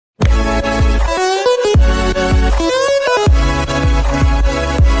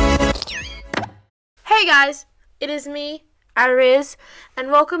guys, it is me, Ariz,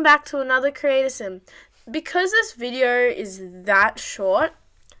 and welcome back to another Creator Sim. Because this video is that short,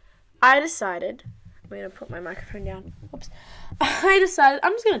 I decided, I'm going to put my microphone down, whoops, I decided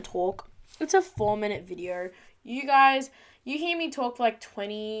I'm just going to talk. It's a 4-minute video. You guys, you hear me talk for like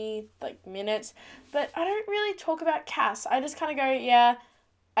 20 minutes, but I don't really talk about CAS. I just kind of go, yeah,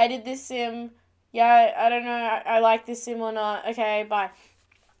 I did this sim, yeah, I don't know, I like this sim or not, okay, bye.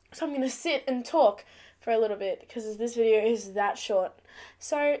 So I'm going to sit and talk for a little bit because this video is that short.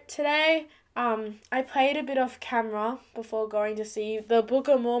 So today, I played a bit off camera before going to see the Book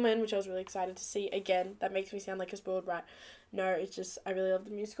of Mormon, which I was really excited to see again. That makes me sound like a spoiled brat. No, it's just, I really love the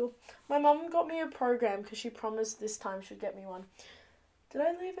musical. My mum got me a program because she promised this time she'd get me one. Did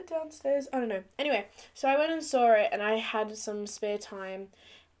I leave it downstairs? I don't know. Anyway, so I went and saw it and I had some spare time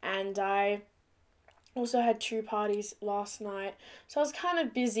and I also had 2 parties last night, so I was kind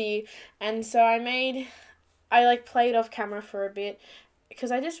of busy, and so I played off camera for a bit,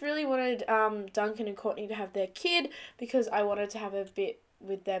 because I just really wanted Duncan and Courtney to have their kid, because I wanted to have a bit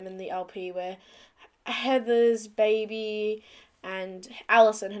with them in the LP where Heather's baby and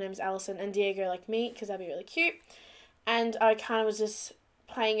Alyson, her name's Alyson, and Deigo meet, because that'd be really cute, and I kind of was just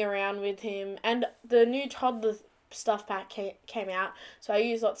playing around with him, and the new toddler stuff pack came out, so I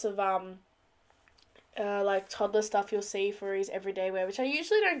used lots of toddler stuff you'll see for his everyday wear, which I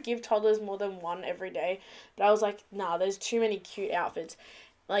usually don't give toddlers more than one every day, but I was like, nah, there's too many cute outfits,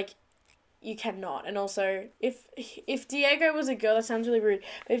 you cannot. And also, if Deigo was a girl, that sounds really rude,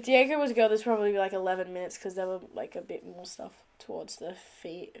 but if Deigo was a girl, there's probably 11 minutes, because there were a bit more stuff towards the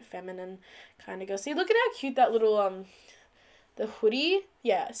feminine kind of girl. See, look at how cute that little the hoodie,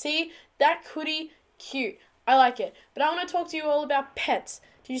 yeah, see, that hoodie, cute, I like it. But I want to talk to you all about pets.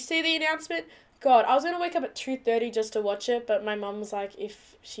 Did you see the announcement? God, I was going to wake up at 2:30 just to watch it, but my mum was like,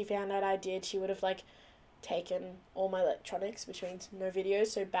 if she found out I did, she would have, taken all my electronics, which means no videos,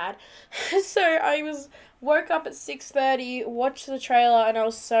 so bad. So I woke up at 6:30, watched the trailer, and I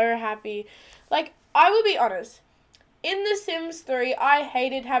was so happy. I will be honest, in The Sims 3, I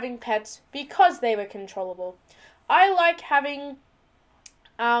hated having pets because they were controllable. I like having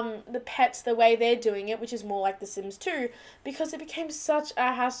the pets the way they're doing it, which is more like The Sims 2, because it became such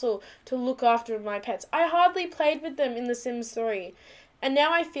a hassle to look after my pets. I hardly played with them in The Sims 3, and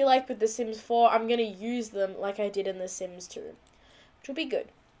now I feel like with The Sims 4, I'm going to use them like I did in The Sims 2, which will be good.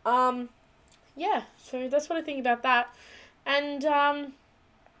 Yeah, so that's what I think about that, and, I'm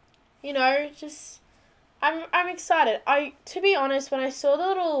excited. To be honest, when I saw the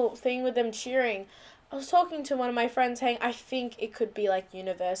little thing with them cheering, I was talking to one of my friends saying I think it could be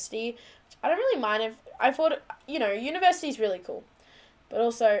university. I don't really mind if, I thought, university is really cool. But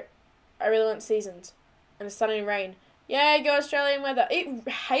also, I really want seasons. And it's sunny and rain. Yay, go Australian weather. It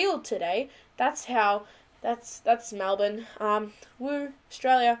hailed today. That's Melbourne. Woo,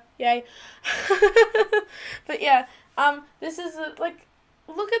 Australia. Yay. But yeah, this is,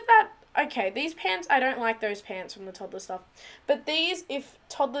 look at that. Okay, these pants, I don't like those pants from the toddler stuff. But these, if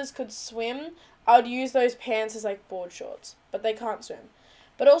toddlers could swim, I would use those pants as board shorts, but they can't swim.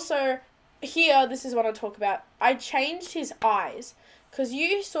 But also, here, this is what I talk about. I changed his eyes, because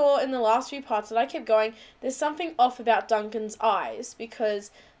you saw in the last few parts that I kept going, there's something off about Duncan's eyes,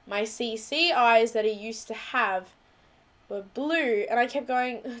 because my CC eyes that he used to have were blue, and I kept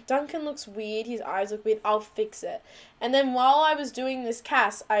going, Duncan looks weird, his eyes look weird, I'll fix it. And then while I was doing this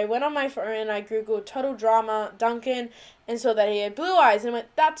CAS, I went on my phone and I googled total drama Duncan and saw that he had blue eyes, and I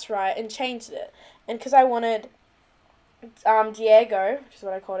went, that's right, and changed it. And because I wanted Deigo, which is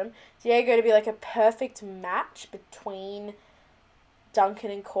what I called him, Deigo to be a perfect match between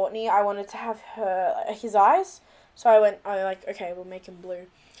Duncan and Courtney, I wanted to have his eyes, so I went, okay, we'll make him blue.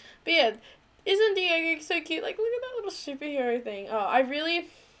 But yeah, isn't Deigo so cute? Look at that little superhero thing. Oh,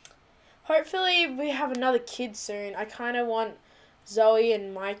 hopefully we have another kid soon. I kind of want Zoe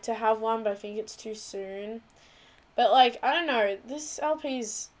and Mike to have one, but I think it's too soon. But, I don't know, this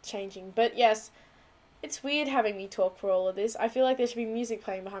LP's changing. But, yes, it's weird having me talk for all of this. I feel like there should be music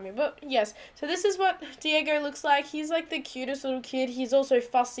playing behind me. But, yes, so this is what Deigo looks like. He's, the cutest little kid. He's also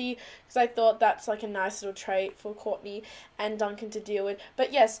fussy, because I thought that's, a nice little trait for Courtney and Duncan to deal with.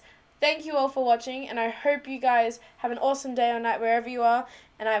 But, yes, thank you all for watching, and I hope you guys have an awesome day or night wherever you are,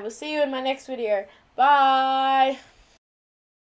 and I will see you in my next video. Bye!